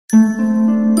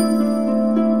Chivas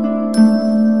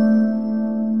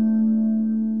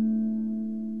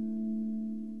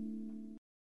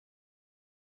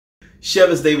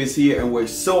Davis here, and we're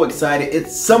so excited.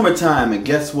 It's summertime, and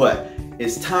guess what?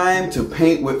 It's time to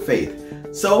paint with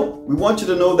faith. So we want you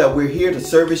to know that we're here to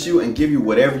service you and give you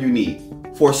whatever you need.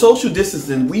 For social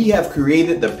distancing, we have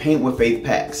created the Paint with Faith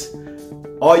packs.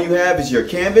 All you have is your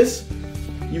canvas.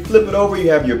 You flip it over, you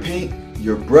have your paint,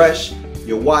 your brush,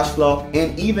 your washcloth,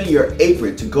 and even your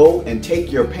apron to go and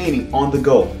take your painting on the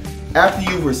go. After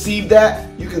you've received that,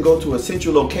 you can go to a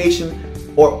central location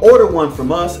or order one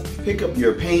from us, pick up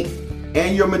your paint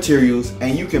and your materials,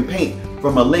 and you can paint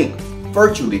from a link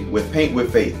virtually with Paint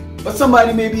with Faith. But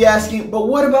somebody may be asking, but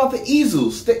what about the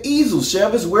easels? The easels,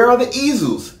 Chivas, where are the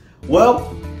easels?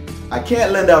 Well, I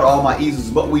can't lend out all my easels,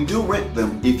 but we do rent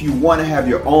them. If you want to have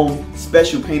your own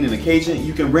special painting occasion,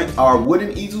 you can rent our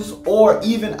wooden easels or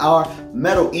even our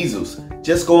metal easels.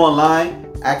 Just go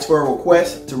online, ask for a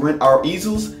request to rent our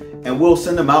easels, and we'll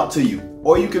send them out to you,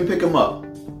 or you can pick them up.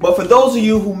 But for those of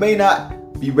you who may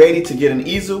not be ready to get an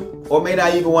easel, or may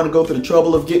not even want to go through the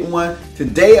trouble of getting one,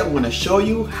 today I'm going to show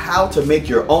you how to make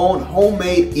your own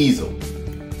homemade easel.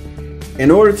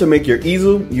 In order to make your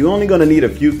easel, you're only going to need a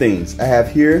few things. I have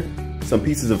here some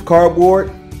pieces of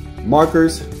cardboard,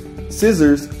 markers,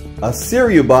 scissors, a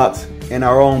cereal box, and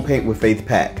our own Paint with Faith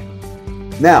pack.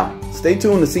 Now, stay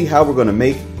tuned to see how we're going to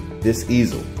make this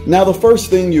easel. Now, the first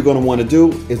thing you're going to want to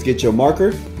do is get your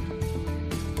marker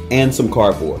and some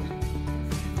cardboard.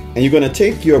 And you're going to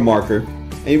take your marker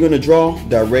and you're going to draw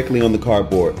directly on the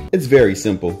cardboard. It's very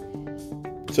simple.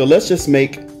 So let's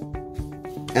make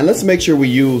sure we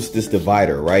use this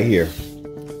divider right here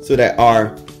so that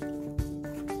our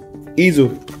easel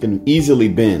can easily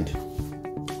bend.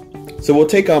 So we'll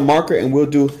take our marker and we'll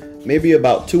do maybe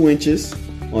about 2 inches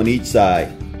on each side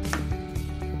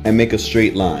and make a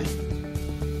straight line.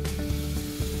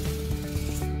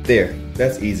 There,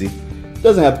 that's easy.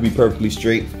 Doesn't have to be perfectly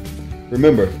straight.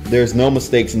 Remember, there's no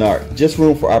mistakes in art, just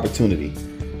room for opportunity.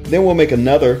 Then we'll make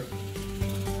another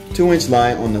 2-inch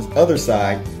line on the other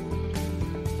side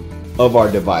of our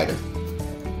divider.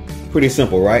 Pretty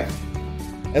simple, right?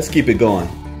 Let's keep it going.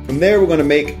 From there, we're going to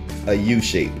make a U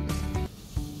shape.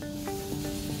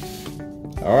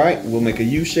 Alright, we'll make a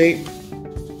U shape.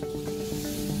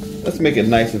 Let's make it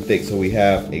nice and thick so we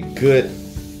have a good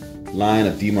line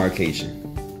of demarcation.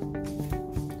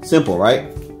 Simple, right?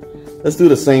 Let's do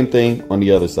the same thing on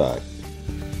the other side.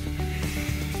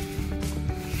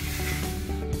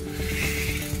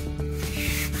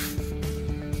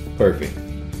 Perfect.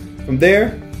 From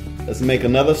there, let's make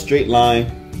another straight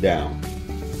line down.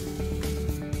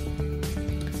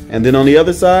 And then on the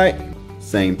other side,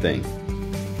 same thing.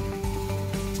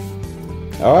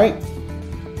 All right,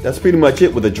 that's pretty much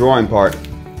it with the drawing part.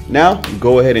 Now,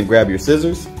 go ahead and grab your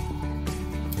scissors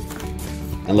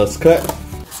and let's cut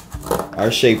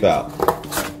our shape out.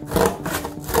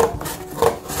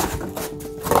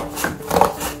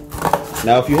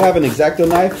 Now, if you have an X-Acto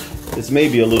knife, this may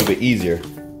be a little bit easier,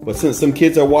 but since some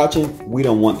kids are watching, we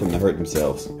don't want them to hurt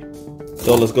themselves.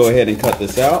 So let's go ahead and cut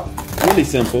this out. Really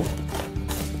simple.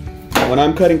 When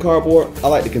I'm cutting cardboard, I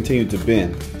like to continue to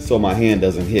bend so my hand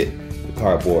doesn't hit the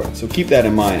cardboard. So keep that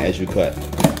in mind as you cut.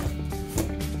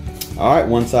 All right,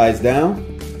 one side's down.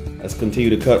 Let's continue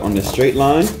to cut on this straight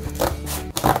line.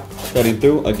 Cutting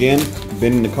through, again,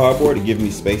 bending the cardboard to give me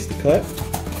space to cut.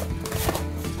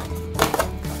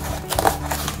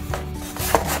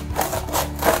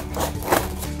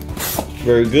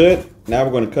 Very good. Now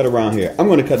we're going to cut around here. I'm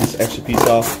going to cut this extra piece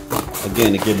off,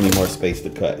 again, to give me more space to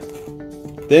cut.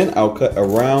 Then I'll cut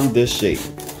around this shape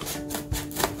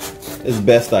as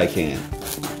best I can.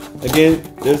 Again,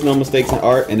 there's no mistakes in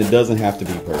art, and it doesn't have to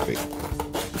be perfect.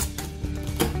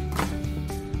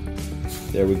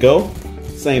 There we go.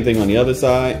 Same thing on the other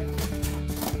side.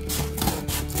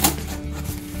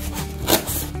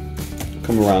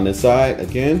 Come around this side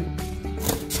again.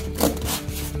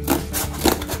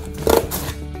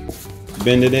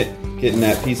 Bending it, getting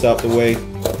that piece out the way.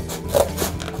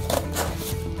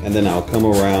 And then I'll come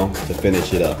around to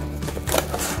finish it up.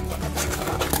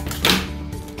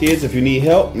 Kids, if you need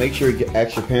help, make sure you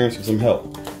ask your parents for some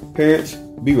help. Parents,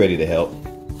 be ready to help.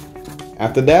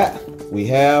 After that, we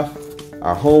have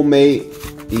our homemade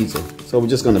easel. So we're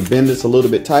just going to bend this a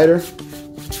little bit tighter.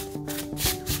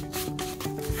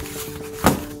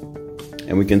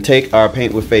 And we can take our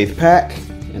Paint with Faith pack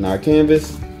and our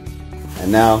canvas,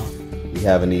 and now we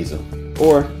have an easel.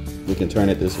 Or we can turn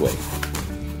it this way.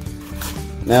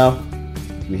 Now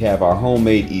we have our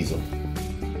homemade easel.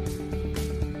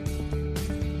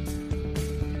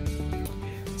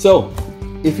 So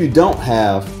if you don't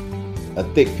have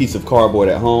a thick piece of cardboard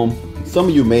at home, some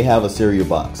of you may have a cereal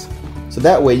box. So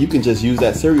that way you can just use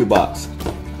that cereal box.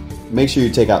 Make sure you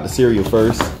take out the cereal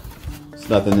first. There's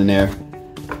nothing in there.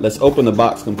 Let's open the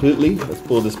box completely. Let's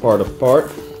pull this part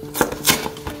apart.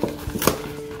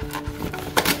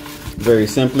 Very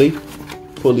simply,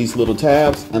 pull these little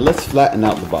tabs and let's flatten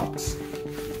out the box.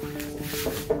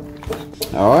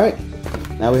 Alright,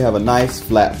 now we have a nice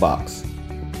flat box.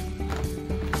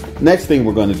 Next thing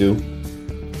we're going to do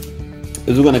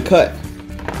is we're going to cut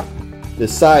the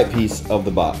side piece of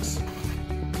the box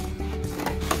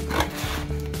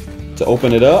to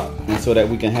open it up, and so that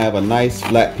we can have a nice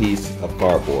flat piece of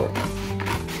cardboard.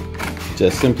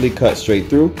 Just simply cut straight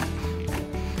through.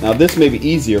 Now this may be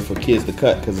easier for kids to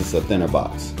cut because it's a thinner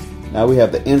box. Now we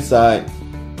have the inside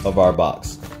of our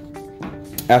box.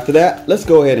 After that, let's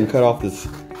go ahead and cut off this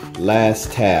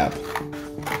last tab.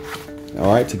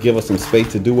 Alright, to give us some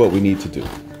space to do what we need to do.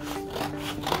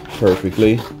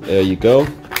 Perfectly. There you go.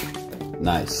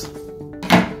 Nice.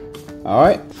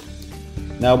 Alright,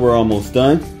 now we're almost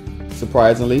done.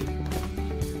 Surprisingly,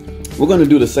 we're going to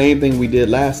do the same thing we did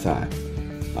last time.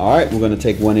 Alright, we're going to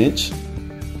take 1 inch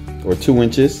or 2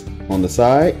 inches on the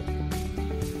side,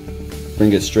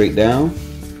 bring it straight down.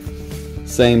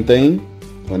 Same thing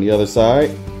on the other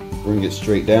side, bring it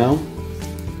straight down.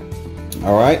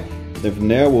 Alright, then from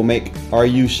there we'll make our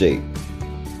U shape.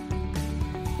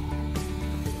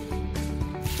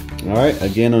 Alright,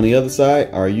 again on the other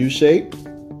side, our U shape.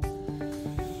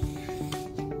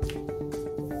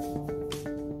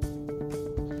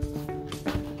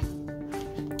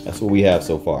 That's what we have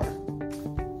so far.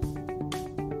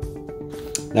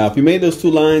 Now if you made those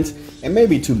 2 lines, it may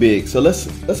be too big, so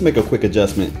let's make a quick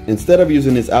adjustment. Instead of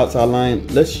using this outside line,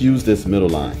 let's use this middle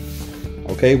line.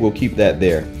 Okay, we'll keep that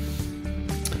there.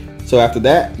 So after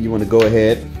that, you want to go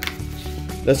ahead,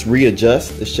 let's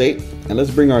readjust the shape and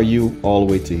let's bring our U all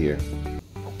the way to here.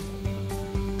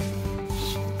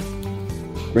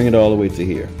 Bring it all the way to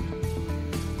here.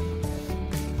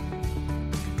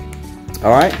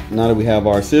 Alright, now that we have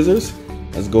our scissors,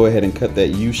 let's go ahead and cut that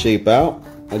U shape out.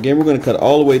 Again, we're going to cut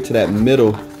all the way to that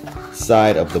middle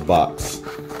side of the box.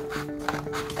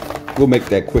 We'll make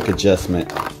that quick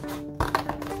adjustment.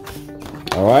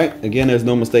 Alright, again, there's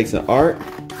no mistakes in art.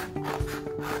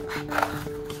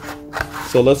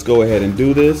 So let's go ahead and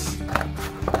do this.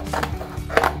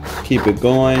 Keep it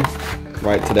going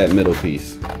right to that middle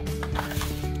piece.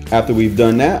 After we've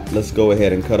done that, let's go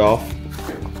ahead and cut off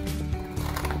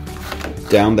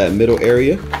down that middle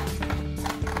area.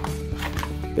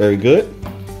 Very good.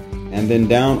 And then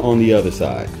down on the other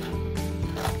side.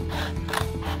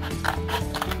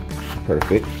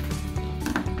 Perfect.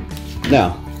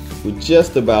 Now, we're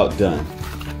just about done.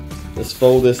 Let's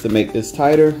fold this to make this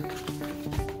tighter.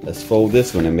 Let's fold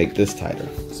this one and make this tighter.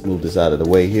 Let's move this out of the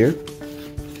way here.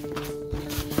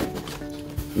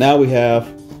 Now we have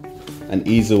an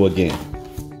easel again.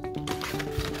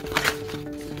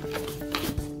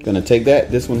 Gonna take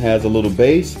that. This one has a little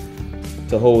base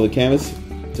to hold the canvas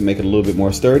to make it a little bit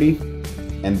more sturdy.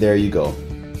 And there you go.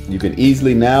 You can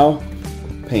easily now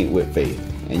paint with faith,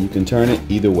 and you can turn it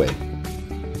either way.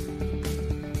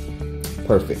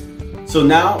 Perfect. So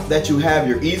now that you have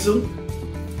your easel,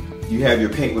 you have your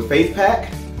paint with faith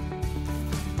pack,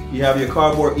 you have your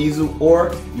cardboard easel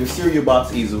or your cereal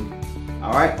box easel.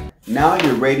 Alright, now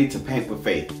you're ready to paint with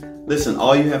faith. Listen,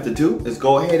 all you have to do is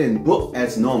go ahead and book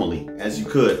as normally as you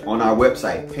could on our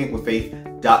website,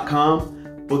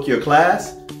 paintwithfaith.com. Book your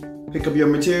class, pick up your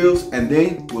materials, and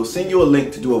then we'll send you a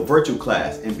link to do a virtual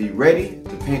class and be ready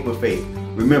to paint with faith.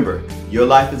 Remember, your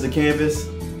life is a canvas,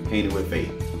 painted with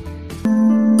faith.